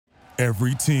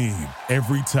Every team,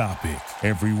 every topic,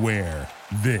 everywhere.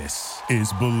 This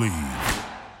is Believe.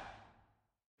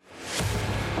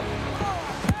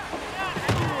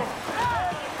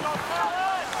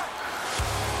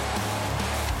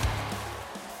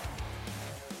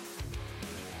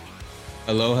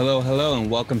 Hello,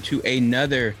 and welcome to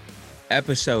another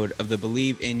episode of the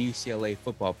Believe in UCLA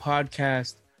Football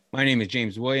podcast. My name is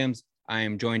James Williams. I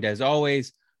am joined, as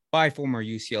always, by former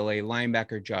UCLA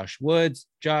linebacker Josh Woods.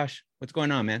 Josh, what's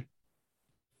going on, man?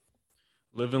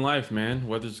 Living life, man.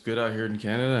 Weather's good out here in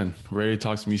Canada and ready to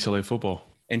talk some UCLA football.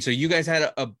 And so you guys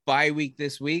had a bye week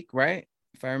this week, right?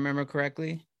 If I remember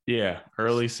correctly. Yeah,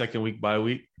 early second week bye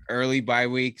week. Early bye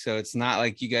week, so it's not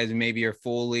like you guys maybe are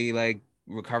fully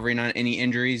recovering on any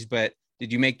injuries, but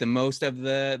did you make the most of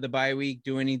the bye week?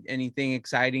 Do anything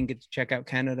exciting? Get to check out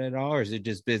Canada at all, or is it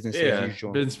just business as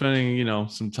usual? Been spending,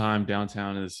 some time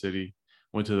downtown in the city.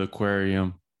 Went to the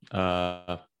aquarium,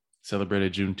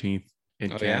 celebrated Juneteenth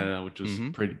in Canada, which was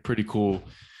pretty cool.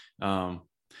 But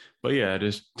yeah,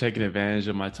 just taking advantage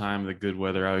of my time, the good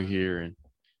weather out here, and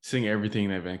seeing everything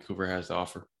that Vancouver has to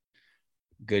offer.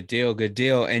 Good deal.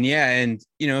 And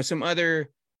some other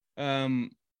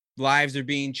lives are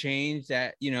being changed.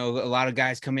 That a lot of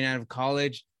guys coming out of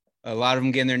college, a lot of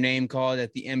them getting their name called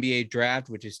at the NBA draft,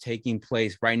 which is taking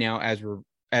place right now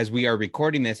as we are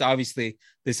recording this. Obviously,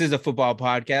 this is a football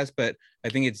podcast, but I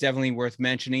think it's definitely worth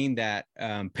mentioning that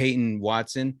Peyton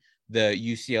Watson, the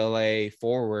UCLA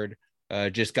forward,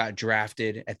 just got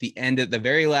drafted at the end of the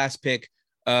very last pick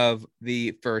of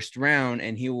the first round,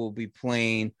 and he will be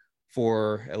playing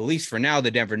for, at least for now, the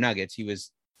Denver Nuggets. He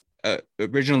was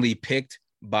originally picked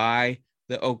by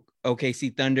the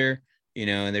OKC Thunder,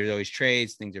 and there's always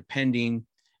trades, things are pending,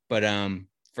 but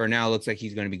for now it looks like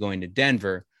he's going to be going to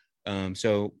Denver.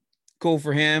 So cool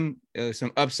for him.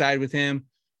 Some upside with him.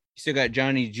 You still got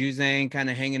Johnny Juzang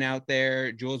kind of hanging out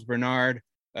there, Jules Bernard.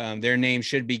 Their name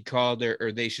should be called,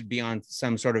 or they should be on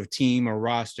some sort of team or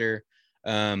roster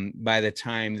by the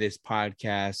time this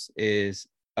podcast is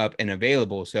up and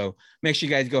available. So make sure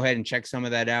you guys go ahead and check some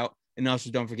of that out. And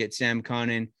also don't forget Sam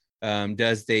Connon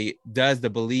does the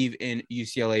Believe in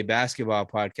UCLA basketball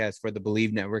podcast for the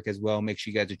Believe Network as well. Make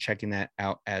sure you guys are checking that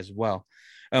out as well.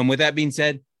 With that being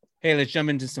said, hey, let's jump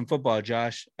into some football,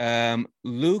 Josh.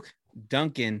 Luke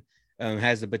Duncan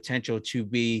has the potential to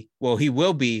be, he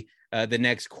will be the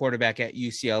next quarterback at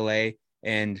UCLA.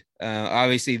 And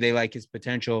obviously they like his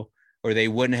potential, or they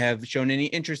wouldn't have shown any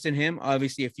interest in him.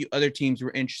 Obviously, a few other teams were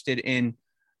interested in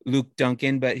Luke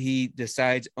Duncan, but he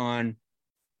decides on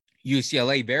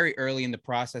UCLA very early in the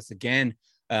process again.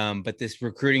 But this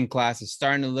recruiting class is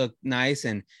starting to look nice.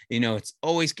 And,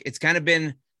 it's kind of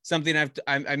been something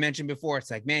I mentioned before. It's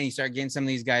like, man, you start getting some of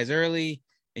these guys early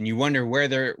and you wonder where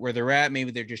they're at. Maybe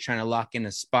they're just trying to lock in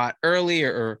a spot early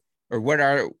or what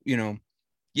are,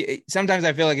 sometimes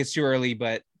I feel like it's too early,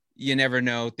 but you never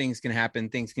know. Things can happen.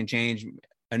 Things can change.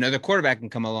 Another quarterback can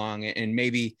come along and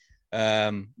maybe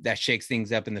that shakes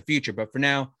things up in the future. But for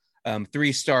now,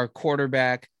 3-star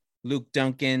quarterback Luke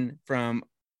Duncan from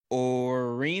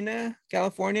Orena,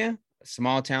 California, a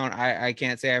small town. I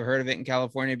can't say I've heard of it in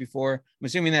California before. I'm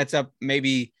assuming that's up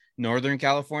maybe Northern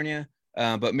California,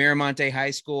 but Miramonte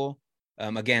High School,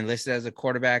 again, listed as a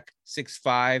quarterback,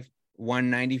 6'5",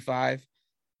 195.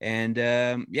 And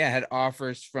had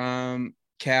offers from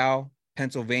Cal,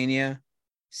 Pennsylvania,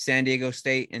 San Diego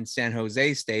State, and San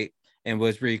Jose State, and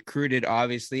was recruited,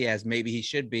 obviously, as maybe he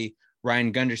should be,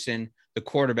 Ryan Gunderson, the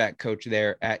quarterback coach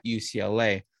there at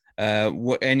UCLA.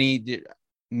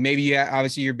 Maybe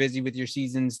obviously you're busy with your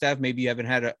season and stuff. Maybe you haven't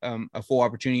had a full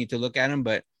opportunity to look at him,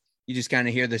 but you just kind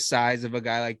of hear the size of a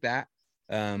guy like that.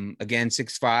 Again,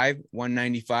 6'5",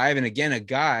 195. And again, a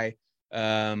guy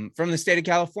from the state of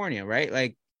California, right?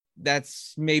 Like,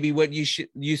 that's maybe what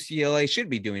UCLA should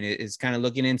be doing, is kind of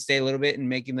looking in state a little bit and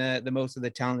making the most of the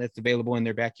talent that's available in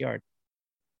their backyard.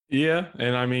 Yeah.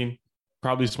 And I mean,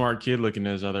 probably smart kid looking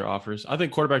at his other offers. I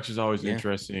think quarterbacks is always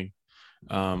interesting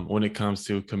when it comes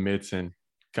to commits and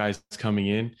guys coming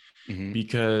in,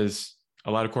 because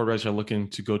a lot of quarterbacks are looking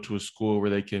to go to a school where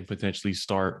they can potentially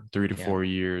start 3 to 4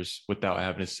 years without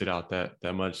having to sit out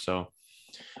that much. So,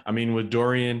 I mean, with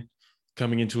Dorian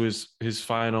coming into his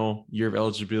final year of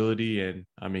eligibility, and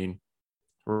I mean,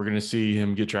 we're going to see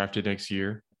him get drafted next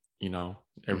year.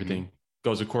 Everything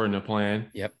goes according to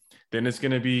plan. Yep. Then it's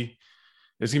going to be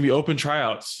open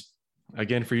tryouts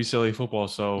again for UCLA football.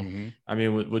 So, I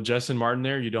mean, with Justin Martin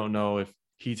there, you don't know if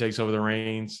he takes over the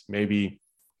reins, maybe,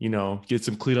 get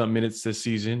some clean up minutes this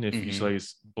season if UCLA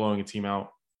is blowing a team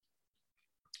out.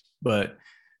 But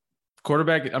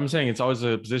quarterback, I'm saying it's always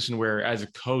a position where, as a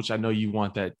coach, I know you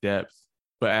want that depth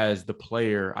but as the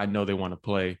player, I know they want to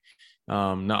play.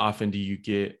 Not often do you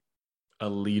get a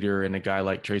leader and a guy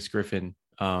like Trace Griffin,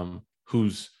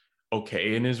 who's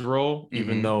okay in his role,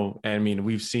 even though, I mean,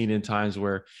 we've seen in times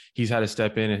where he's had to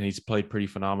step in and he's played pretty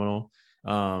phenomenal.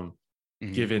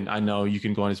 Given, I know you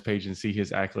can go on his page and see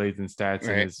his accolades and stats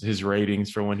and his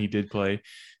ratings for when he did play.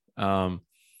 But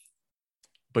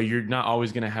you're not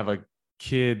always going to have a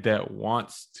kid that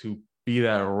wants to be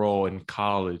that role in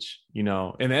college, in the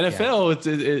NFL, it's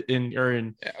in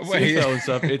CFL and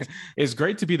stuff. It's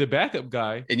great to be the backup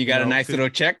guy, and you got a nice little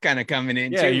check kind of coming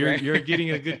in. Yeah, too, you're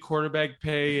getting a good quarterback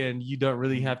pay, and you don't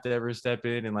really have to ever step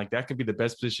in, and like that could be the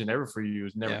best position ever for you,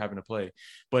 is never having to play.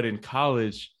 But in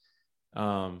college,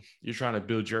 you're trying to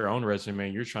build your own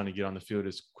resume. You're trying to get on the field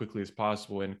as quickly as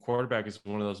possible, and quarterback is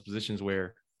one of those positions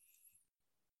where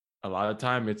a lot of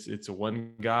time it's a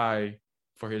one guy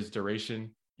for his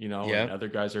duration. And other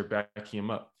guys are backing him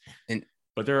up.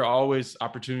 But there are always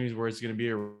opportunities where it's going to be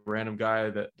a random guy,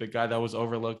 the guy that was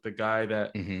overlooked, the guy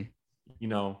that,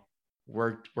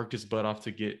 worked his butt off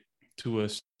to get to a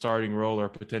starting role, or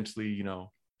potentially,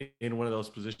 in one of those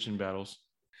position battles.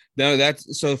 No,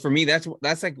 so for me, that's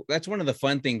one of the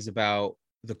fun things about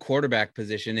the quarterback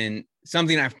position, and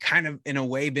something I've kind of in a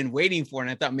way been waiting for. And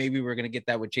I thought maybe we were going to get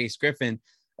that with Chase Griffin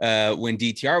when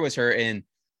DTR was hurt. And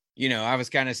I was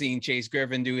kind of seeing Chase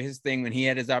Griffin do his thing when he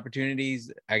had his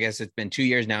opportunities. I guess it's been 2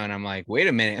 years now. And I'm like, wait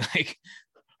a minute, like,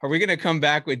 are we going to come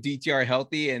back with DTR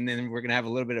healthy? And then we're going to have a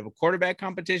little bit of a quarterback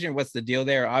competition. What's the deal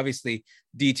there? Obviously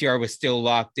DTR was still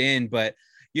locked in, but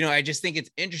I just think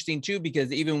it's interesting too,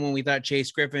 because even when we thought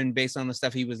Chase Griffin, based on the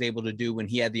stuff he was able to do when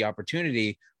he had the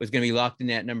opportunity, was going to be locked in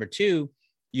at number 2,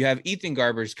 you have Ethan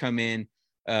Garbers come in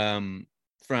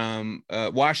from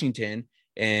Washington,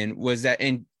 and was that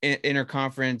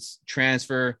interconference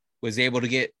transfer, was able to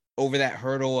get over that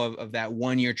hurdle of that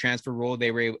 1-year transfer rule.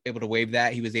 They were able to waive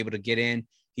that. He was able to get in.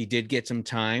 He did get some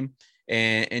time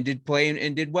and did play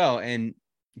and did well. And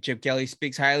Chip Kelly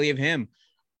speaks highly of him.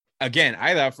 Again,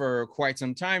 I thought for quite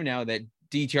some time now that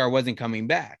DTR wasn't coming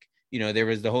back. There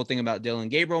was the whole thing about Dylan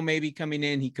Gabriel maybe coming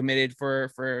in. He committed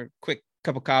for a quick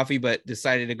cup of coffee, but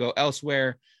decided to go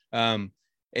elsewhere.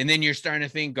 And then you're starting to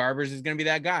think Garbers is going to be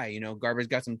that guy. Garbers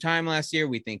got some time last year.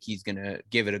 We think he's going to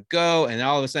give it a go. And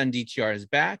all of a sudden DTR is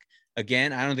back.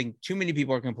 Again, I don't think too many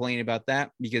people are complaining about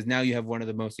that, because now you have one of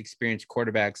the most experienced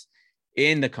quarterbacks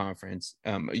in the conference.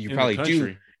 You probably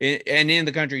do. And in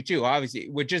the country too, obviously,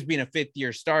 with just being a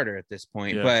 5th-year starter at this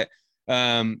point. Yeah.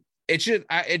 But it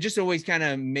just always kind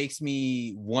of makes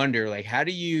me wonder, like, how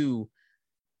do you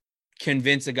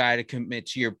convince a guy to commit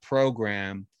to your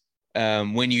program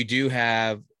when you do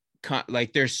have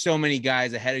there's so many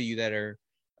guys ahead of you that are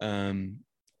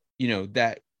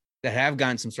that have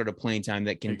gotten some sort of playing time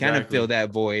that can kind of fill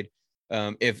that void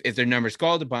if their number's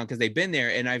called upon, because they've been there.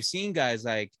 And I've seen guys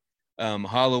like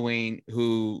Holloway,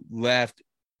 who left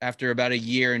after about a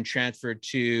year and transferred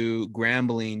to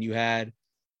Grambling. You had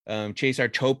Chase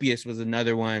Artopius was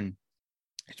another one.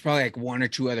 It's probably like 1 or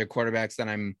 2 other quarterbacks that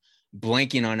I'm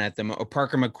blanking on at them. Or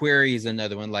Parker McQuarrie is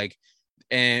another one. I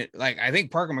think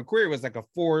Parker McQuarrie was like a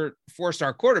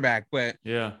four-star quarterback, but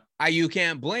you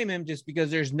can't blame him just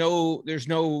because it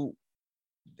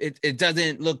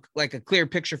doesn't look like a clear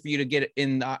picture for you to get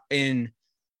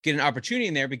get an opportunity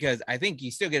in there, because I think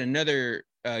you still get another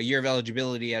year of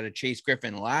eligibility out of Chase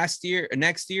Griffin next year.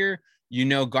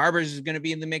 Garbers is going to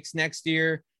be in the mix next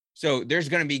year. So there's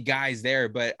going to be guys there,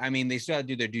 but I mean, they still have to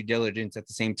do their due diligence at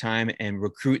the same time and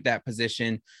recruit that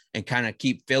position and kind of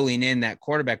keep filling in that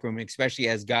quarterback room, especially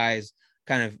as guys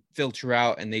kind of filter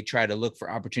out and they try to look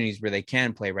for opportunities where they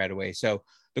can play right away. So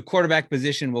the quarterback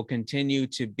position will continue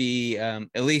to be,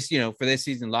 at least, for this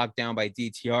season, locked down by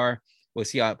DTR. We'll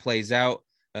see how it plays out.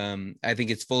 I think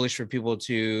it's foolish for people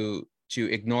to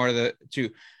ignore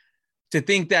to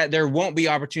think that there won't be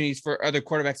opportunities for other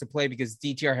quarterbacks to play, because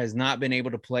DTR has not been able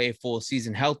to play a full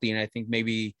season healthy. And I think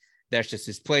maybe that's just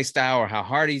his play style or how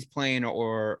hard he's playing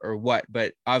or what,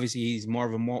 but obviously he's more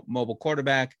of a mobile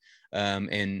quarterback.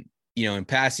 And, in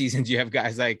past seasons, you have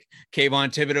guys like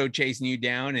Kayvon Thibodeau chasing you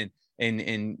down,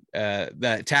 and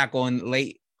the tackle in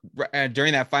late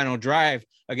during that final drive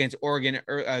against Oregon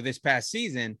this past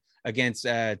season against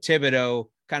Thibodeau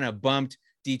kind of bumped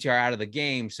DTR out of the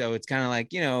game. So it's kind of like,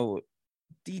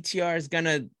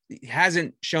 DTR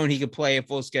hasn't shown he could play a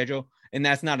full schedule, and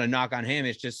that's not a knock on him.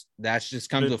 It's just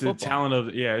comes with football. The talent of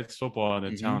it's football, and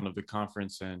the talent of the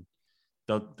conference, and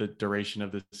the duration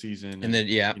of the season, and then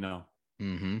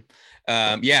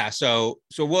So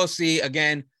we'll see.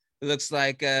 Again, it looks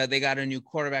like they got a new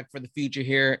quarterback for the future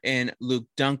here in Luke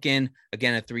Duncan.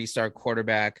 Again, a 3-star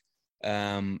quarterback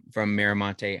from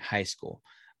Miramonte High School.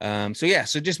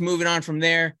 So just moving on from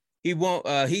there,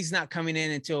 he's not coming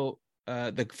in until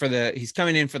he's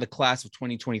coming in for the class of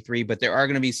 2023, but there are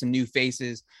going to be some new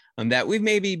faces that we've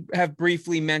maybe have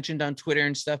briefly mentioned on Twitter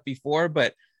and stuff before,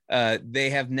 but they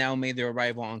have now made their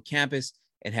arrival on campus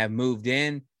and have moved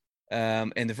in.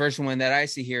 And the first one that I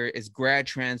see here is grad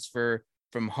transfer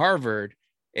from Harvard,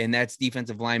 and that's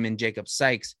defensive lineman Jacob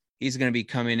Sykes. He's going to be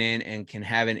coming in and can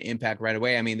have an impact right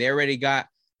away. I mean, they already got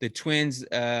the twins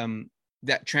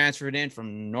that transferred in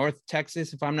from North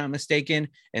Texas, if I'm not mistaken,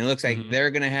 and it looks like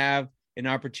they're going to have an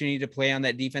opportunity to play on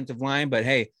that defensive line. But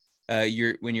hey,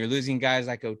 when you're losing guys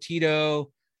like Otito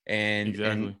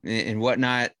and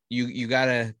whatnot, you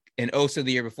gotta, and Osa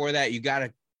the year before that, you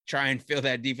gotta try and fill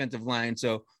that defensive line.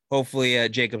 So hopefully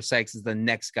Jacob Sykes is the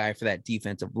next guy for that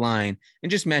defensive line.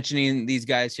 And just mentioning these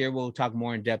guys here, we'll talk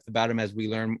more in depth about them as we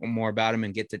learn more about them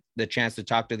and get the chance to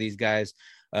talk to these guys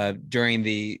during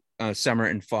the summer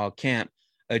and fall camp.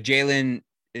 Jalen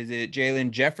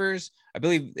Jeffers, I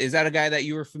believe, is that a guy that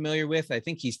you were familiar with? I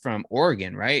think he's from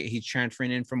Oregon, right? He's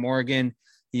transferring in from Oregon.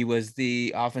 He was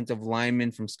the offensive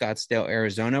lineman from Scottsdale,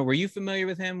 Arizona. Were you familiar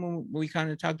with him when we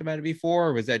kind of talked about it before,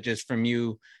 or was that just from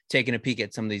you taking a peek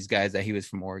at some of these guys that he was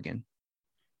from Oregon?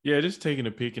 Yeah, just taking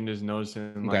a peek and just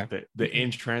noticing like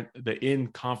the in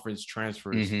conference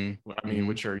transfers. I mean,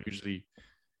 which are usually,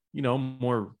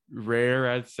 more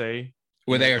rare, I'd say.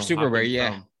 Well, they are super rare,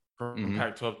 yeah. From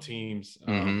Pac-12 teams,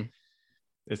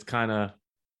 it's kind of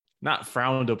not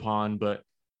frowned upon, but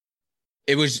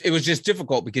it was just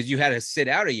difficult because you had to sit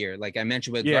out a year. Like I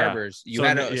mentioned with Garbers, you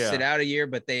had to sit out a year,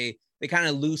 but they kind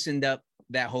of loosened up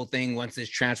that whole thing once this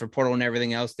transfer portal and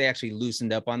everything else. They actually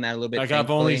loosened up on that a little bit. Like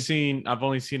thankfully. I've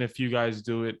only seen a few guys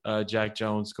do it. Jack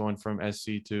Jones going from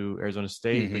SC to Arizona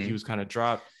State, but he was kind of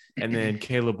dropped. And then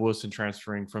Caleb Wilson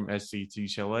transferring from SC to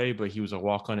UCLA, but he was a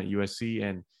walk-on at USC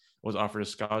and was offered a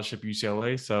scholarship at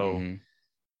UCLA. So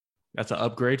that's an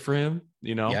upgrade for him,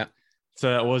 Yeah. So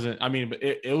that wasn't, I mean, but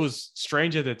it was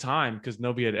strange at the time because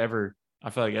nobody had ever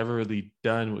really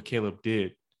done what Caleb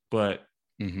did, but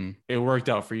it worked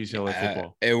out for UCLA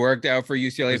football. It worked out for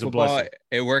UCLA football.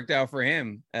 It worked out for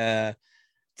him. It's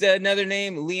another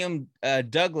name, Liam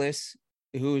Douglas,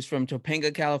 who's from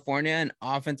Topanga, California, an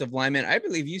offensive lineman. I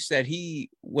believe you said he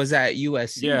was at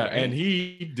USC. Yeah, right? And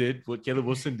he did what Caleb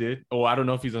Wilson did. Oh, I don't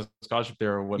know if he's on scholarship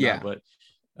there or whatnot,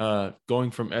 but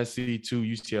going from SC to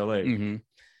UCLA.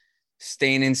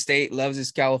 Staying in state, loves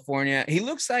his California. He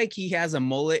looks like he has a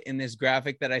mullet in this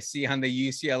graphic that I see on the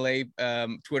UCLA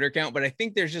Twitter account, but I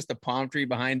think there's just a palm tree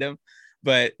behind him.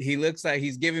 But he looks like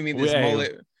he's giving me this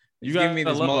mullet. You got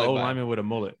to love an O-lineman with a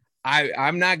mullet.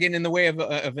 I'm not getting in the way of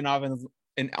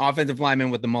an offensive lineman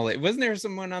with the mullet. Wasn't there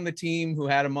someone on the team who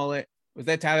had a mullet? Was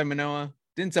that Tyler Manoa?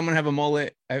 Didn't someone have a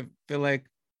mullet? I feel like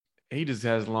he just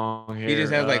has long hair. He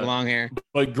just has like long hair.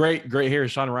 But great hair.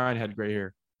 Sean Ryan had great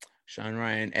hair. Sean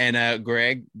Ryan and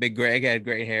Big Greg had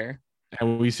great hair.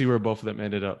 And we see where both of them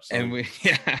ended up. So. And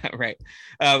right.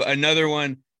 Another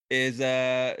one is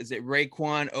it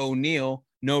Raekwon O'Neal?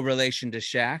 No relation to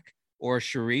Shaq or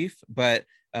Sharif, but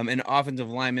an offensive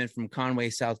lineman from Conway,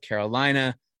 South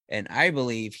Carolina. And I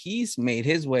believe he's made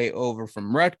his way over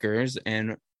from Rutgers,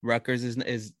 and Rutgers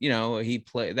is he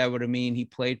played. That would mean he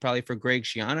played probably for Greg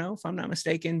Schiano, if I'm not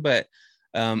mistaken, but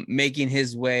making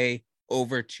his way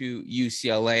over to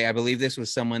UCLA. I believe this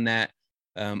was someone that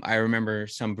I remember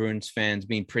some Bruins fans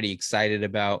being pretty excited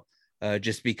about,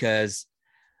 just because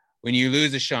when you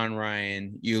lose a Sean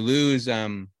Ryan, you lose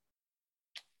I'm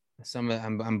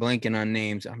blanking on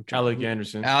names. Alec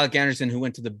Anderson, who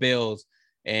went to the Bills,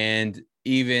 and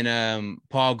even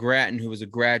Paul Gratton, who was a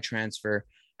grad transfer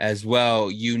as well.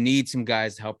 You need some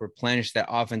guys to help replenish that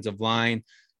offensive line,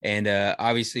 and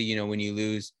obviously, when you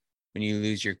lose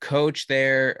your coach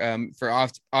there for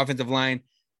offensive line,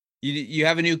 you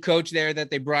have a new coach there that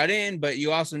they brought in, but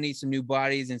you also need some new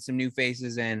bodies and some new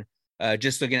faces. And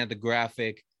just looking at the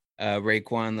graphic,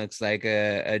 Raekwon looks like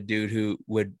a dude who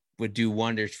would do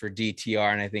wonders for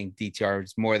DTR. And I think DTR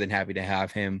is more than happy to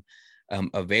have him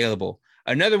available.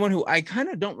 Another one who I kind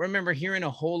of don't remember hearing a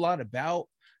whole lot about.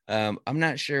 I'm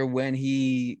not sure when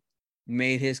he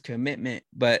made his commitment,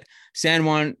 but San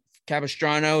Juan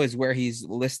Capistrano is where he's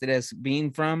listed as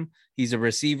being from. He's a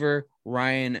receiver.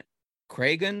 Ryan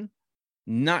Cragen,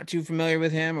 not too familiar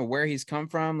with him or where he's come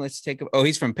from.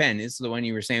 He's from Penn. This is the one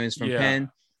you were saying is from Penn.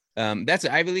 That's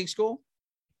an Ivy League school?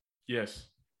 Yes.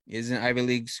 Is an Ivy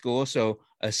League school. So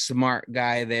a smart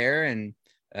guy there. And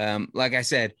like I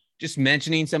said, just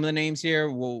mentioning some of the names here,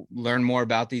 we'll learn more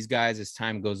about these guys as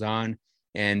time goes on.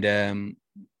 And,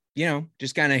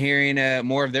 just kind of hearing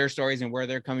more of their stories and where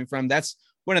they're coming from. That's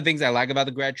one of the things I like about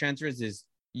the grad transfers is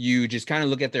you just kind of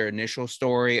look at their initial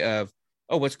story of,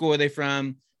 oh, what school are they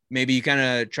from? Maybe you kind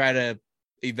of try to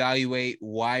evaluate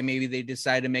why maybe they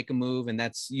decide to make a move. And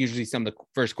that's usually some of the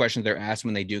first questions they're asked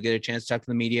when they do get a chance to talk to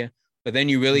the media. But then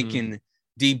you really can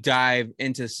deep dive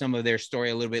into some of their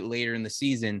story a little bit later in the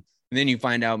season. And then you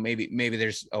find out maybe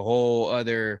there's a whole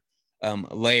other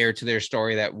layer to their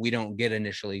story that we don't get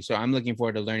initially. So I'm looking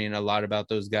forward to learning a lot about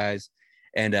those guys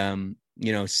and,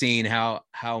 seeing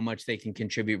how much they can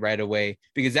contribute right away,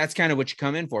 because that's kind of what you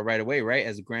come in for right away, right?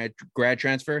 As a grad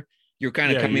transfer, you're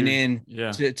kind of coming in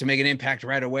to make an impact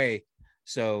right away.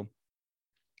 So,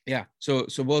 yeah, so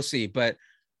we'll see. But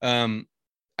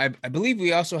I believe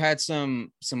we also had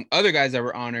some other guys that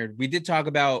were honored. We did talk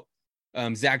about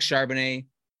Zach Charbonnet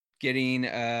getting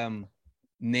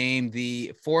named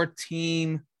the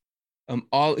 4-team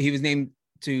he was named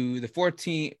to the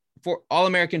 14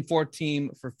 All-American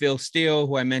 4-team for Phil Steele,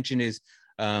 who I mentioned is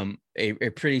a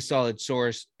pretty solid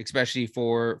source, especially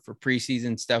for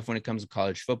preseason stuff when it comes to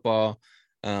college football.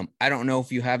 I don't know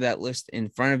if you have that list in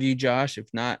front of you, Josh. If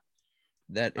not,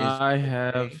 that is I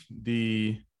have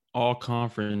the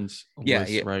all-conference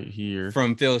list right here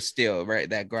from Phil Steele, right?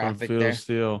 That graphic from Phil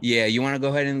Steele. Yeah, you want to go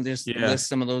ahead and just list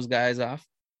some of those guys off?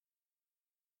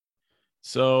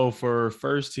 So for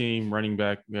first team running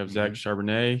back, we have Zach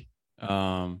Charbonnet.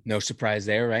 No surprise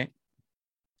there, right?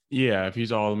 Yeah, if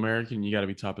he's All-American, you got to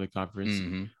be top of the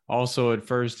conference. Also at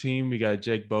first team, we got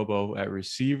Jake Bobo at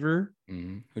receiver,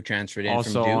 who transferred in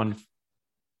also from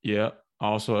Duke.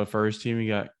 Also at first team, we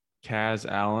got Kaz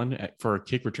Allen for a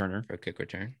kick returner.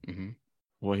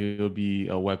 Well, he'll be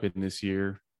a weapon this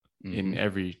year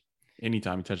in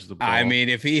anytime he touches the ball. I mean,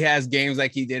 if he has games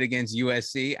like he did against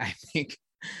USC, I think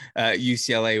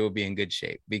UCLA will be in good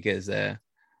shape, because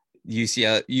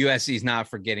USC is not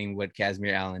forgetting what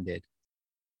Casimir Allen did.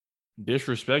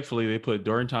 Disrespectfully, they put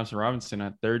Dorian Thompson-Robinson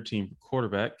at third team for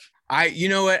quarterback. You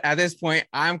know what? At this point,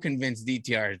 I'm convinced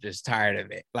DTR is just tired of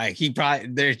it. Like, he probably,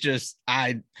 there's just,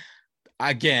 I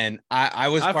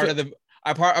was part of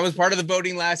the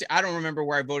voting last year. I don't remember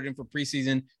where I voted him for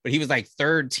preseason, but he was like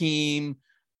third team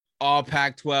all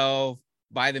Pac-12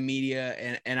 by the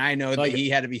media. And I know that he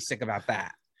had to be sick about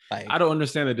that. Like, I don't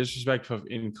understand the disrespect of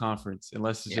in conference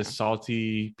unless it's just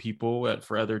salty people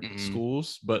for other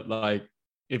schools. But like,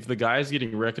 if the guy is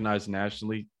getting recognized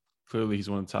nationally, clearly he's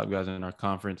one of the top guys in our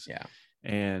conference. Yeah.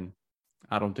 And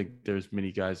I don't think there's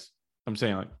many guys. I'm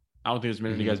saying, like, I don't think there's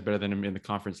many guys better than him in the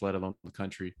conference, let alone the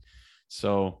country.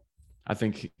 So I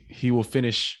think he will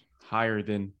finish higher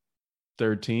than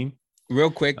third team.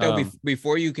 Real quick, though,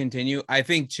 before you continue, I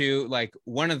think, too, like,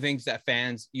 one of the things that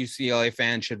UCLA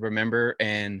fans should remember,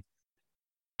 and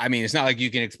I mean, it's not like you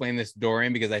can explain this to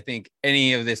Dorian, because I think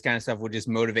any of this kind of stuff will just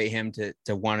motivate him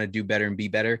to want to do better and be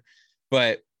better.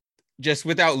 But just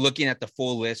without looking at the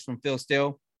full list from Phil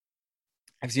Steele,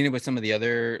 I've seen it with some of the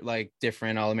other, like,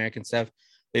 different All-American stuff.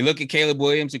 They look at Caleb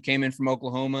Williams, who came in from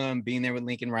Oklahoma and being there with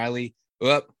Lincoln Riley,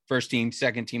 first team,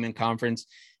 second team in conference.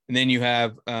 And then you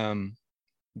have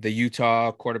the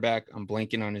Utah quarterback. I'm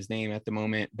blanking on his name at the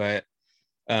moment, but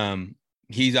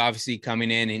he's obviously coming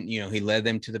in and, he led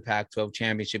them to the Pac-12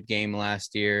 championship game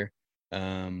last year. I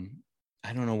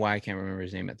don't know why I can't remember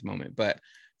his name at the moment, but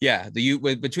yeah,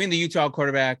 between the Utah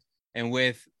quarterback and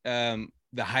with the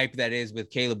hype that is with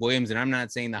Caleb Williams, and I'm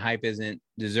not saying the hype isn't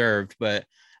deserved, but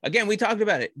again, we talked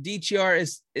about it. DTR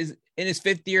is in his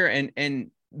fifth year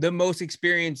and the most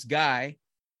experienced guy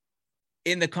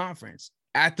in the conference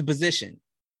at the position,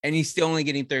 and he's still only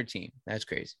getting third team. That's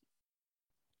crazy.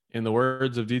 In the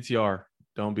words of DTR,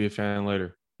 don't be a fan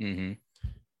later.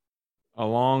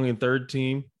 Along in third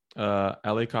team,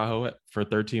 LA Cajo for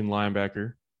third team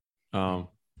linebacker. If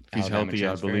he's healthy,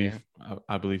 transfer,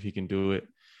 I believe he can do it.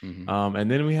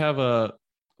 And then we have a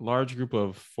large group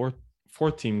of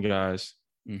fourth team guys.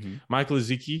 Michael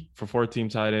Ezeki for fourth team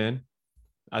tight end.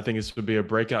 I think this would be a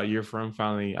breakout year for him.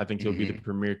 Finally, I think he'll be the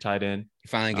premier tight end. He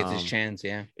finally gets his chance,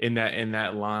 in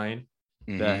that line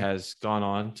that has gone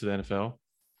on to the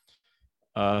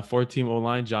NFL. Fourth team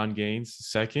O-line, John Gaines,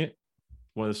 second.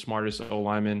 One of the smartest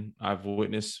O-linemen I've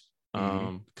witnessed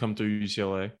come through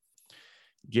UCLA.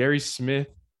 Gary Smith,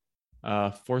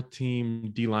 fourth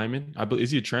team D lineman.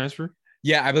 Is he a transfer?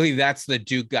 Yeah, I believe that's the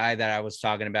Duke guy that I was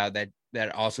talking about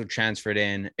that also transferred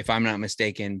in, if I'm not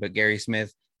mistaken. But Gary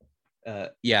Smith,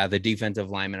 the defensive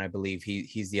lineman, I believe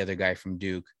he's the other guy from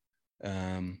Duke.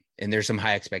 And there's some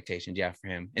high expectations, for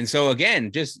him. And so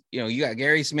again, just, you got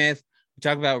Gary Smith. We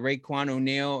talked about Raekwon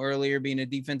O'Neal earlier being a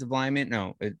defensive lineman.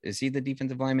 No, is he the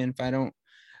defensive lineman? If I don't,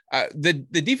 the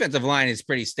defensive line is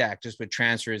pretty stacked just with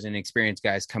transfers and experienced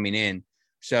guys coming in.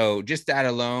 So just that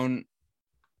alone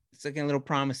it's looking a little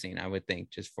promising, I would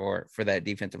think, just for that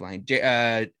defensive line.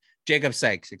 Jacob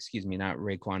Sykes, excuse me, not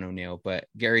Raekwon O'Neal, but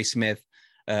Gary Smith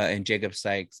and Jacob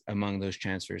Sykes among those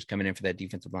transfers coming in for that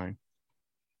defensive line.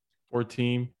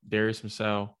 4-team, Darius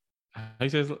Musau. How do you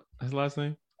say his last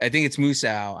name? I think it's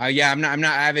Musau. Yeah, I'm not.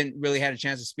 I haven't really had a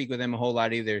chance to speak with him a whole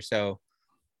lot either. So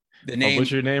the name.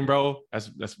 What's your name, bro?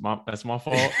 That's my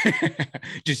fault.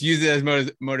 Just use it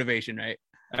as motivation, right?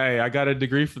 Hey, I got a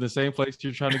degree from the same place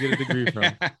you're trying to get a degree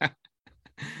from.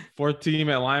 4th-team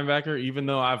at linebacker. Even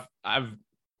though I've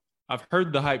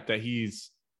heard the hype that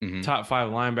he's top 5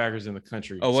 linebackers in the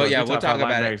country. Oh well, so yeah, we'll talk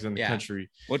about it. In the country,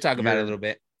 we'll talk about it a little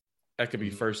bit. That could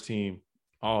be 1st-team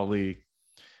all league.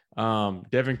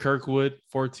 Devin Kirkwood,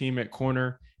 4th-team at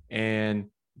corner, and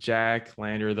Jack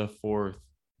Lander, the 4th,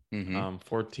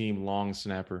 4th-team long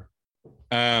snapper.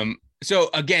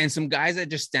 So again, some guys that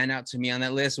just stand out to me on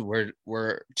that list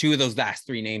were 2 of those last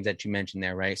 3 names that you mentioned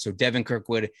there, right? So Devin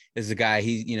Kirkwood is a guy,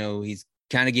 he's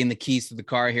kind of getting the keys to the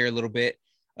car here a little bit.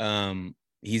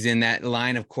 He's in that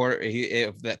line of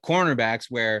the cornerbacks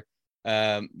where,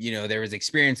 there was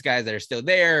experienced guys that are still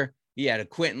there. He had a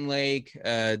Quentin Lake,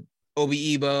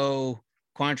 Obi Ebo,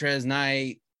 Quantrez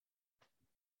Knight,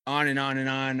 on and on and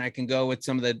on. I can go with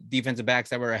some of the defensive backs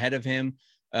that were ahead of him.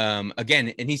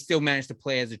 Again, and he still managed to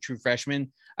play as a true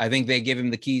freshman. I think they give him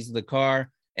the keys to the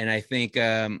car. And I think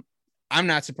I'm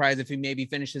not surprised if he maybe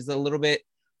finishes a little bit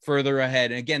further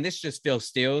ahead. And again, this just Phil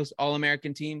Steele's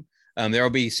All-American team. There will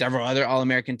be several other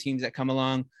All-American teams that come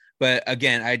along. But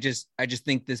again, I just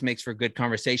think this makes for a good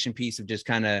conversation piece of just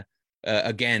kind of,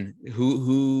 again,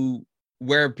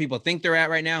 where people think they're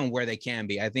at right now and where they can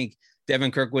be. I think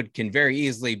Devin Kirkwood can very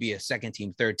easily be a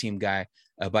 2nd-team, 3rd-team guy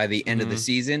by the end of the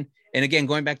season. And again,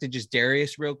 going back to just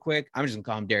Darius real quick, I'm just gonna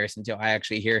call him Darius until I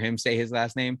actually hear him say his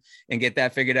last name and get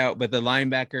that figured out. But the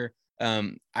linebacker,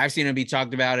 I've seen him be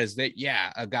talked about as that,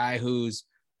 a guy who's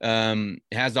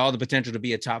has all the potential to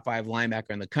be a top 5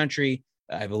 linebacker in the country.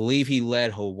 I believe he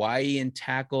led Hawaii in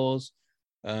tackles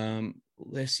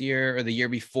this year or the year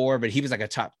before, but he was like a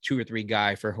top 2 or 3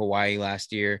 guy for Hawaii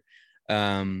last year.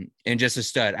 And just a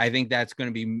stud. I think that's going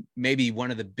to be maybe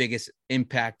one of the biggest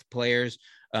impact players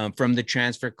from the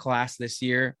transfer class this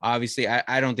year. Obviously,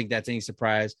 I don't think that's any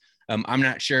surprise. I'm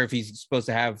not sure if he's supposed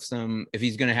to have if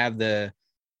he's going to have the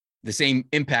same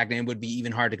impact, and it would be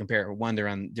even hard to compare. One, they're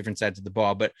on different sides of the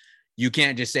ball, but you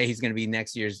can't just say he's going to be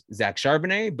next year's Zach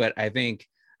Charbonnet. But I think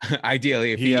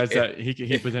ideally, if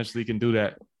he potentially can do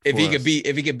that. If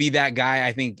he could be that guy,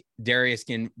 I think Darius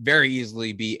can very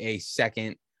easily be a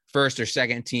 1st or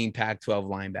 2nd-team Pac-12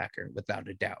 linebacker without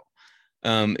a doubt.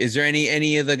 Is there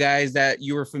any of the guys that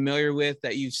you were familiar with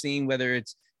that you've seen, whether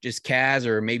it's just Kaz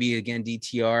or maybe again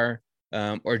DTR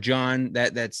or John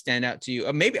that stand out to you?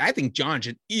 I think John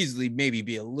should easily maybe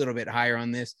be a little bit higher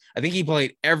on this. I think he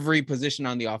played every position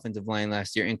on the offensive line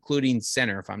last year, including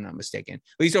center, if I'm not mistaken.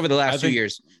 At least over the last 2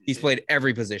 years, he's played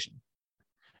every position.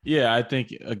 Yeah, I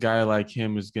think a guy like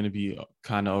him is going to be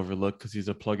kind of overlooked because he's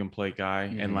a plug and play guy,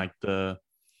 and like the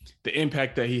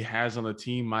impact that he has on the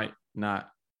team might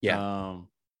not be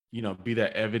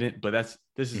that evident, but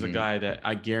this is a guy that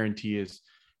I guarantee is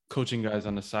coaching guys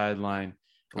on the sideline,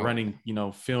 running,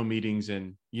 film meetings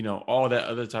and, all that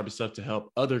other type of stuff to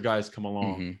help other guys come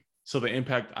along. So the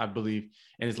impact, I believe,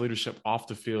 and his leadership off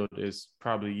the field is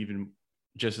probably even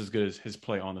just as good as his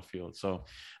play on the field. So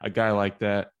a guy like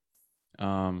that,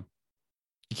 you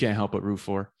can't help but root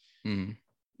for.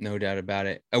 No doubt about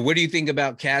it. What do you think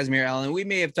about Kazmir Allen? We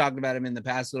may have talked about him in the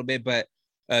past a little bit, but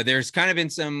there's kind of been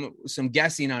some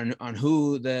guessing on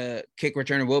who the kick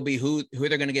returner will be, who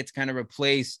they're going to get to kind of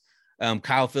replace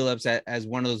Kyle Phillips as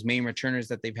one of those main returners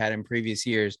that they've had in previous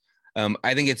years.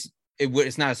 I think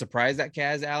it's not a surprise that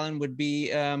Kaz Allen would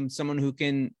be someone who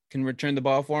can return the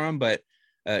ball for him, but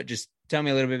just tell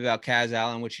me a little bit about Kaz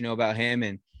Allen, what you know about him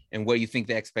and what you think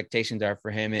the expectations are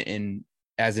for him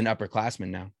as an upperclassman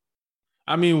now.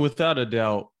 I mean, without a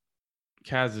doubt,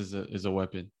 Kaz is a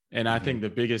weapon. And I think the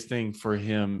biggest thing for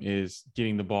him is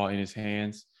getting the ball in his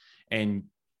hands and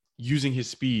using his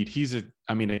speed. He's a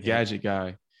gadget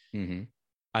guy.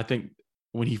 I think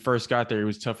when he first got there, it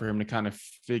was tough for him to kind of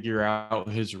figure out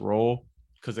his role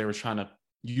because they were trying to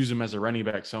use him as a running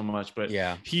back so much. But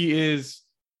he is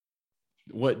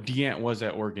what Deant was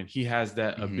at Oregon. He has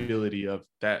that ability of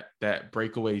that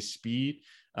breakaway speed.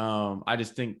 I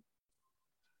just think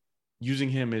using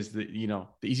him is the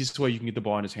easiest way you can get the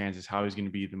ball in his hands is how he's going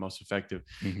to be the most effective.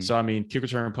 So, I mean, kick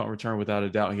return, punt return, without a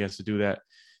doubt, he has to do that.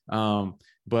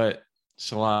 But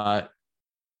Salat,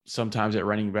 sometimes at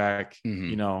running back,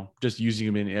 just using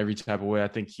him in every type of way, I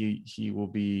think he will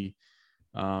be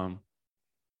a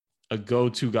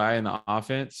go-to guy in the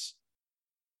offense.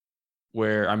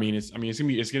 where it's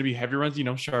gonna be heavy runs,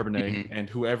 Charbonnet and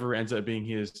whoever ends up being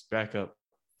his backup.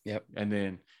 Yep. And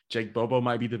then Jake Bobo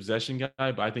might be the possession guy,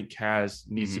 but I think Kaz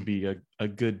needs to be a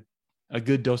good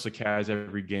dose of Kaz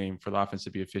every game for the offense to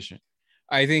be efficient.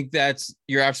 I think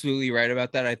you're absolutely right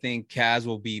about that. I think Kaz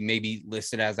will be maybe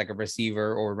listed as like a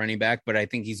receiver or running back, but I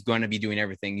think he's going to be doing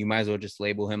everything. You might as well just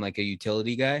label him like a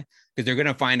utility guy, because they're going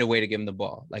to find a way to give him the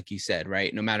ball, like you said,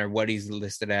 right? No matter what he's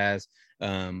listed as.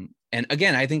 And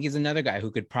again, I think he's another guy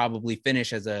who could probably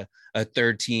finish as a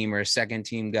third team or a second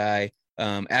team guy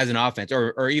as an offense,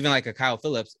 or even like a Kyle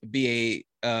Phillips, be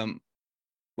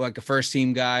like a first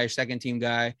team guy, second team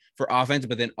guy for offense,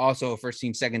 but then also a first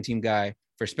team, second team guy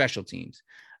for special teams.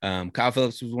 Kyle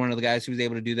Phillips was one of the guys who was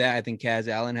able to do that. I think Kaz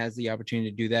Allen has the opportunity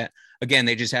to do that. Again,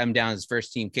 they just have him down as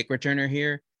first team kick returner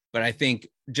here, but I think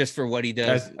just for what he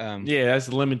does. That's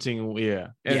limiting. Yeah.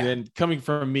 And then coming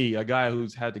from me, a guy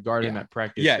who's had to guard him at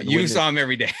practice. Yeah. You saw him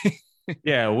every day.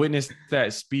 Witness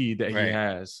that speed that he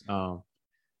has.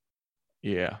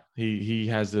 He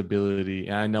has the ability,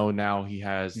 and I know now he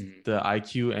has the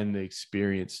IQ and the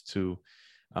experience to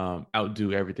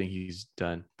outdo everything he's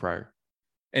done prior.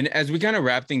 And as we kind of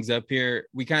wrap things up here,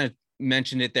 we kind of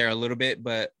mentioned it there a little bit,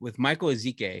 but with Michael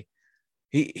Ezike,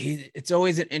 it's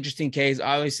always an interesting case.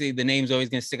 Obviously, the name's always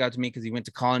going to stick out to me because he went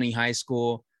to Colony High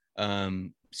School.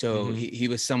 He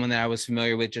was someone that I was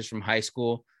familiar with just from high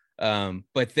school.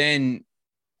 But then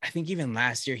I think even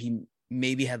last year, he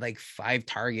maybe had like 5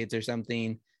 targets or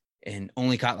something and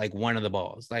only caught like one of the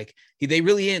balls. Like they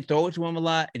really didn't throw it to him a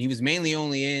lot. And he was mainly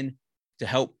only in to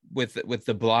help with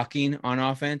the blocking on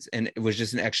offense. And it was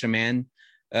just an extra man,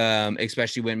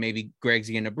 especially when maybe Greg's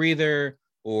getting a breather,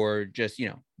 or just,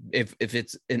 if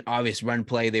it's an obvious run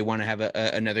play, they want to have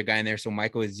another guy in there. So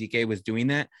Michael Ezike was doing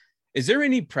that. Is there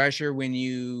any pressure when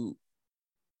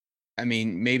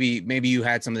maybe you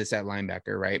had some of this at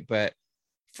linebacker, right? But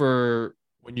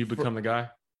when you become the guy,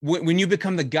 when you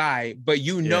become the guy, but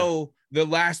the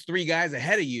last 3 guys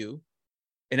ahead of you,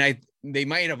 and they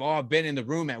might have all been in the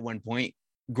room at one point.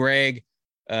 Greg,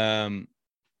 I'm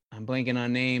blanking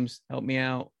on names. Help me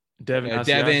out.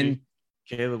 Devin,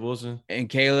 Caleb Wilson, and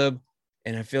Caleb.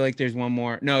 And I feel like there's one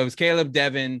more. No, it was Caleb,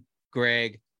 Devin,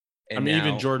 Greg, and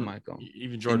even Jordan, Michael,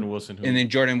 even Jordan Wilson, and then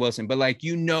Jordan Wilson. But like,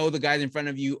 the guys in front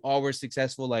of you all were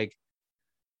successful. Like,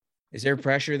 is there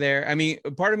pressure there? I mean,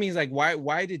 part of me is like,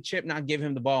 why did Chip not give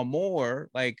him the ball more?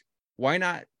 Like, why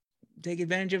not take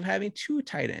advantage of having 2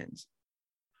 tight ends?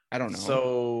 I don't know.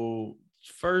 So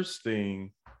first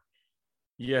thing,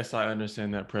 yes, I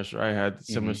understand that pressure. I had a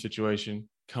similar situation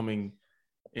coming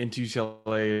into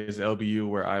UCLA as LBU,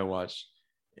 where I watched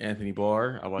Anthony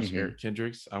Barr, I watched Eric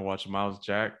Kendricks, I watched Miles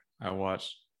Jack, I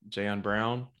watched Jayon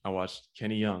Brown, I watched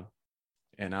Kenny Young,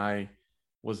 and I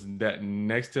was that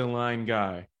next to the line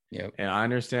guy. Yep. And I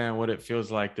understand what it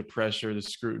feels like, the pressure, the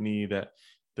scrutiny, that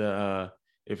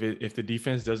if the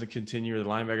defense doesn't continue, or the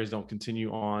linebackers don't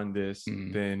continue on this,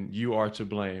 then you are to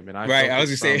blame. And I was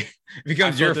gonna say it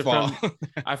becomes your fault.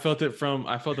 I felt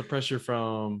the pressure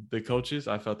from the coaches.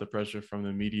 I felt the pressure from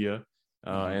the media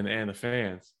and the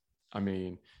fans. I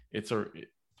mean,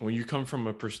 when you come from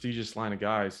a prestigious line of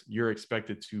guys, you're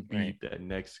expected to be that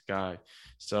next guy.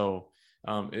 So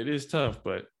it is tough,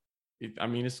 but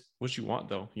it's what you want,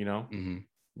 though.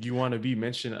 You want to be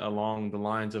mentioned along the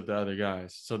lines of the other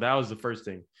guys. So that was the first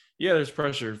thing. Yeah, there's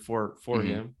pressure for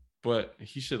him, but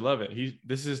he should love it.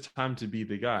 This is time to be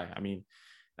the guy. I mean,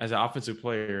 as an offensive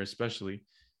player, especially,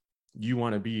 you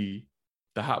want to be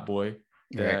the hot boy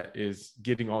that is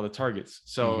getting all the targets.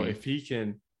 So if he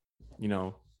can,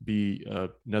 be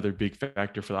another big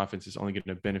factor for the offense, it's only going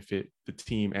to benefit the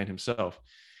team and himself.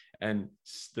 And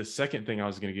the second thing I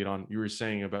was going to get on, you were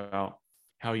saying about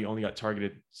how he only got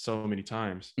targeted so many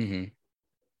times.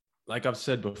 Like I've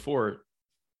said before,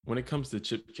 when it comes to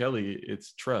Chip Kelly,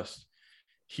 it's trust.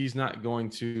 He's not going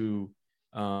to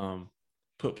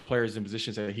put players in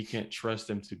positions that he can't trust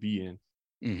them to be in.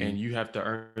 And you have to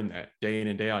earn that day in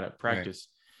and day out at practice.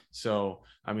 So,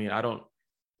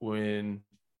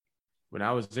 when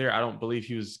I was there, I don't believe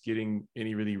he was getting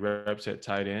any really reps at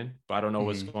tight end, but I don't know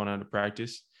what's going on in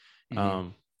practice.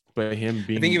 But him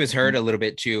being, I think he was hurt a little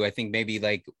bit too. I think maybe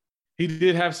like he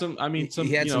did have some.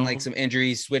 He had some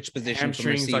injuries, switch position from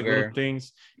receiver, like little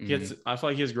things. I feel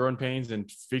like he has growing pains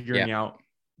and figuring out,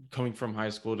 coming from high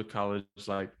school to college.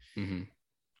 Like,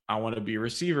 I want to be a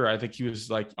receiver. I think he was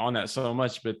like on that so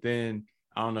much, but then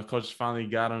I don't know. Coach finally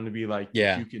got him to be like,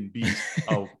 you can be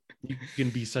you can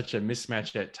be such a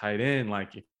mismatch at tight end.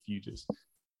 Like if you just,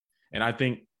 and I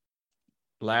think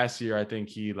last year, I think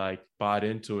he like bought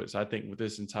into it. So I think with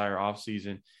this entire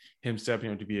offseason, him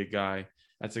stepping up to be a guy,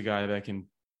 that's a guy that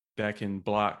can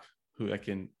block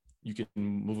you can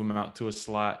move him out to a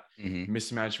slot,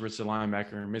 mismatch versus a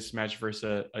linebacker, mismatch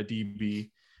versus a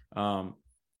DB.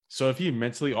 So if he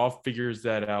mentally all figures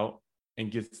that out and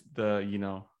gets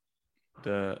the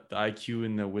IQ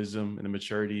and the wisdom and the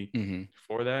maturity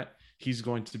for that, he's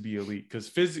going to be elite. Because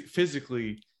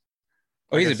physically,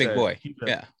 he's a big boy. He's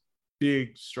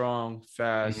big, strong,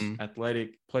 fast,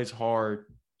 athletic, plays hard.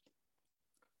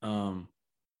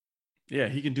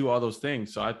 He can do all those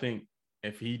things. So I think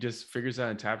if he just figures out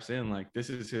and taps in, like this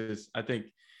is his, I think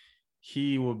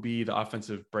he will be the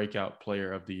offensive breakout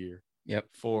player of the year. Yep.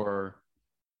 For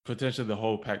potentially the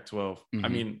whole Pac-12. I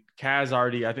mean, I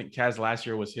think Kaz last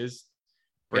year was his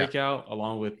breakout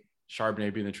along with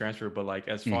Charbonnet being the transfer. But like,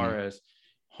 as far as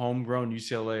homegrown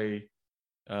UCLA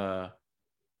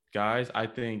guys, I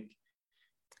think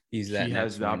he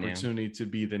has the opportunity to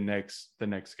be the next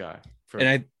guy.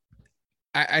 And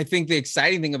I think the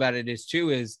exciting thing about it is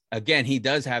again, he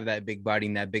does have that big body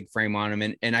and that big frame on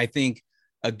him. And I think,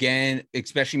 again,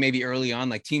 especially maybe early on,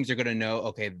 like teams are going to know,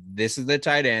 okay, this is the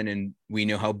tight end and we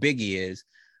know how big he is,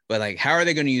 but like, how are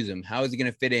they going to use him? How is he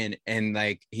going to fit in? And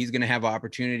like, he's going to have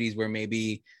opportunities where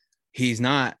maybe he's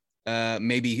not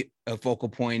maybe a focal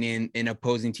point in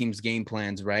opposing teams' game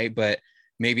plans. Right. But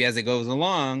maybe as it goes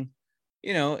along,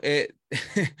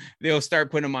 they'll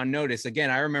start putting him on notice. Again,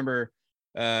 I remember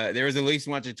there was at least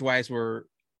once or twice where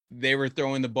they were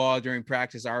throwing the ball during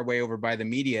practice our way over by the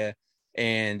media,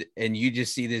 and you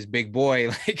just see this big boy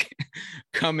like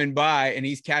coming by and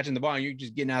he's catching the ball and you're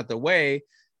just getting out the way,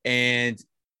 and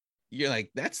you're like,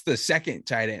 that's the second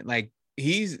tight end. Like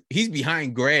he's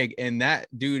behind Greg, and that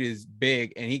dude is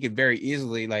big and he could very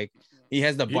easily, like, he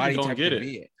has the body type to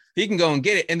be it. He can go and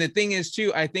get it. And the thing is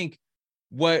too, I think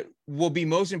what will be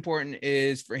most important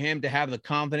is for him to have the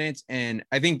confidence. And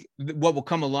I think what will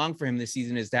come along for him this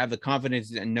season is to have the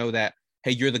confidence and know that,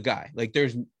 hey, you're the guy. Like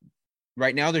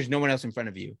right now, there's no one else in front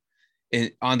of you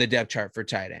on the depth chart for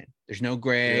tight end. There's no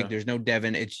Greg, there's no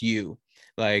Devin. It's you.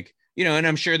 Like, and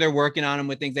I'm sure they're working on him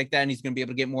with things like that. And he's going to be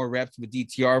able to get more reps with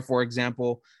DTR, for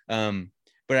example.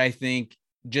 But I think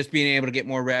just being able to get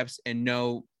more reps and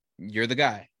know you're the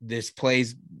guy, this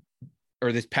plays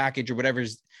or this package or whatever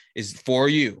is for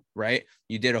you, right?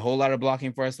 You did a whole lot of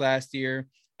blocking for us last year.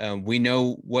 We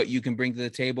know what you can bring to the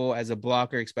table as a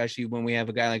blocker, especially when we have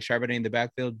a guy like Charbonnet in the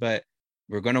backfield, but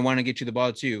we're going to want to get you the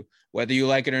ball too, whether you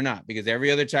like it or not, because every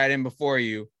other tight end before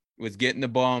you was getting the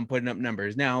ball and putting up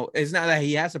numbers. Now, it's not that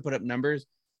he has to put up numbers,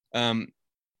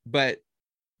 but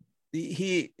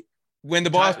when the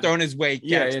ball is thrown his way,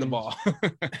 catch the ball.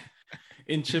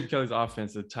 In Chip Kelly's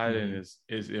offense, the tight end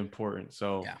is important.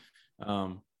 So,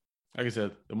 like I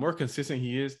said, the more consistent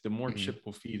he is, the more Chip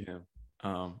will feed him.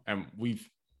 And we've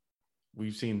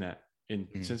seen that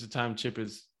since the time Chip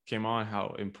came on,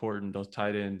 how important those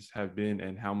tight ends have been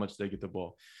and how much they get the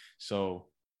ball. So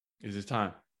it's his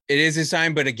time. It is his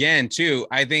time. But again, too,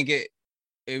 I think it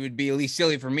would be at least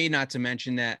silly for me not to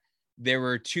mention that there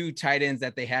were two tight ends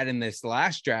that they had in this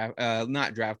last draft,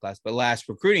 not draft class, but last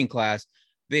recruiting class.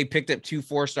 They picked up 2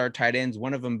 4-star tight ends,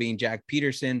 one of them being Jack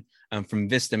Peterson from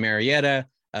Vista Marietta.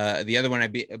 The other one I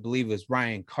believe was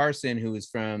Ryan Carson, who is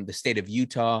from the state of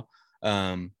Utah.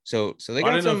 So they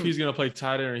got I don't know if he's going to play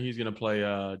tight end or he's going to play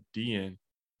DN.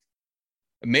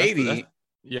 Maybe.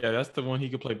 That's the one he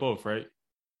could play both, right?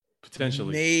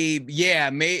 Potentially.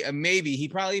 Maybe. He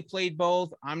probably played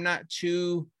both. I'm not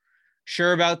too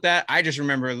sure about that. I just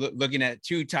remember looking at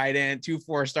 2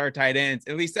 4-star tight ends.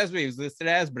 At least that's what he was listed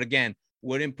as. But again,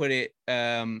 wouldn't put it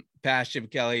past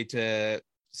Chip Kelly to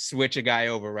switch a guy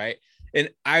over, right? And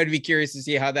I would be curious to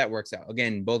see how that works out.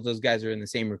 Again, both those guys are in the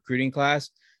same recruiting class.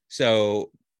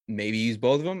 So maybe use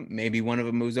both of them. Maybe one of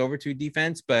them moves over to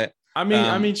defense. But I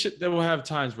mean, they will have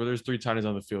times where there's 3 tight ends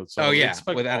on the field. So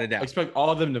without a doubt. Expect all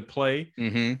of them to play.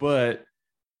 But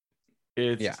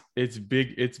it's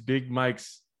Big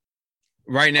Mike's.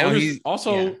 Right now, he's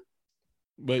also.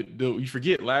 But you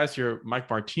forget last year, Mike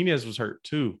Martinez was hurt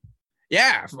too.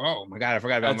 Yeah. Oh my God, I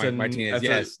forgot about Mike Martinez.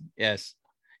 Yes.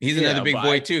 He's another big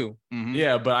boy too.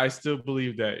 Yeah, but I still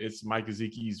believe that it's Mike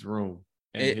Gesicki's room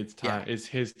and it's time. It's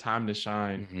his time to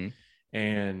shine,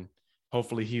 and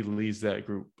hopefully he leads that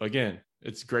group. Again,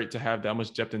 it's great to have that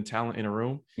much depth and talent in a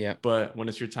room. Yeah, but when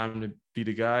it's your time to be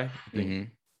the guy, I think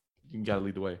you got to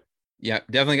lead the way. Yeah,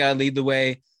 definitely got to lead the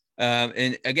way.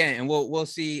 And we'll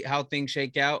see how things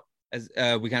shake out as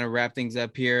we kind of wrap things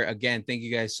up here. Again, thank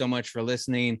you guys so much for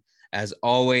listening. As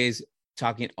always,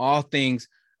 talking all things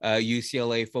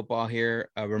UCLA football here.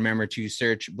 Remember to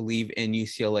search Believe in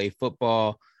UCLA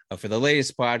Football for the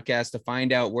latest podcast to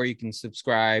find out where you can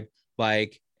subscribe,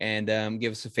 like, and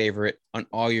give us a favorite on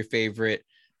all your favorite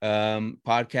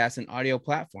podcast and audio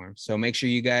platforms. So make sure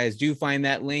you guys do find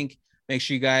that link. Make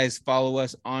sure you guys follow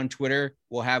us on Twitter.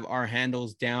 We'll have our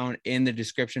handles down in the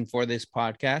description for this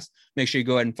podcast. Make sure you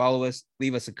go ahead and follow us,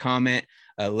 leave us a comment,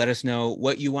 let us know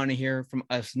what you want to hear from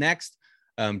us next.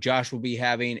 Josh will be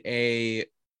having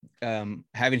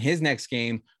his next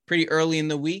game pretty early in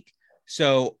the week.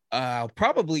 So I'll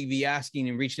probably be asking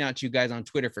and reaching out to you guys on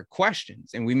Twitter for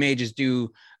questions. And we may just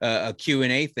do a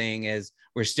Q&A thing, as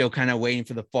we're still kind of waiting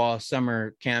for the fall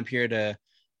summer camp here to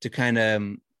kind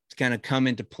of come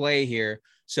into play here.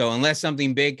 So unless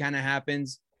something big kind of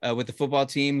happens with the football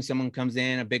team, someone comes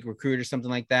in, a big recruit or something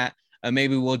like that,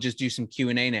 maybe we'll just do some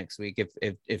Q&A next week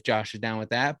if Josh is down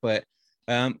with that. But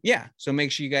so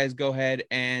make sure you guys go ahead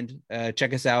and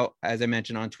check us out. As I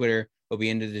mentioned, on Twitter, it'll be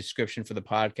in the description for the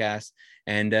podcast.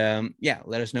 And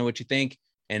let us know what you think.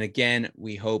 And again,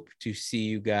 we hope to see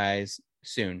you guys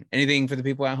soon. Anything for the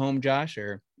people at home, Josh,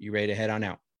 or you ready to head on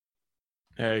out?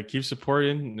 Keep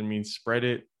supporting. I mean, spread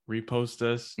it, repost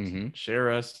us,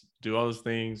 share us, do all those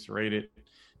things, rate it.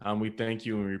 We thank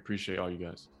you and we appreciate all you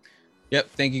guys. Yep.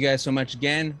 Thank you guys so much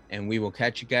again. And we will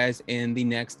catch you guys in the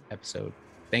next episode.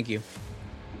 Thank you.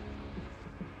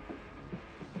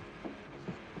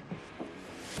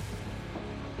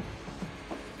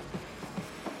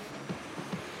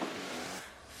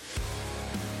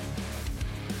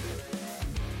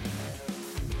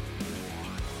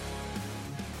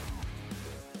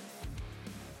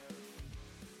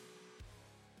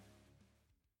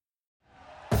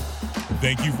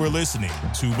 Thank you for listening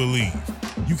to Believe.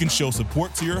 You can show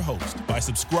support to your host by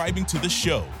subscribing to the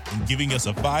show and giving us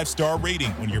a 5-star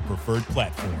rating on your preferred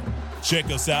platform. Check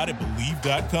us out at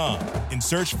Believe.com and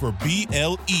search for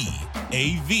BLEAV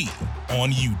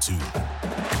on YouTube.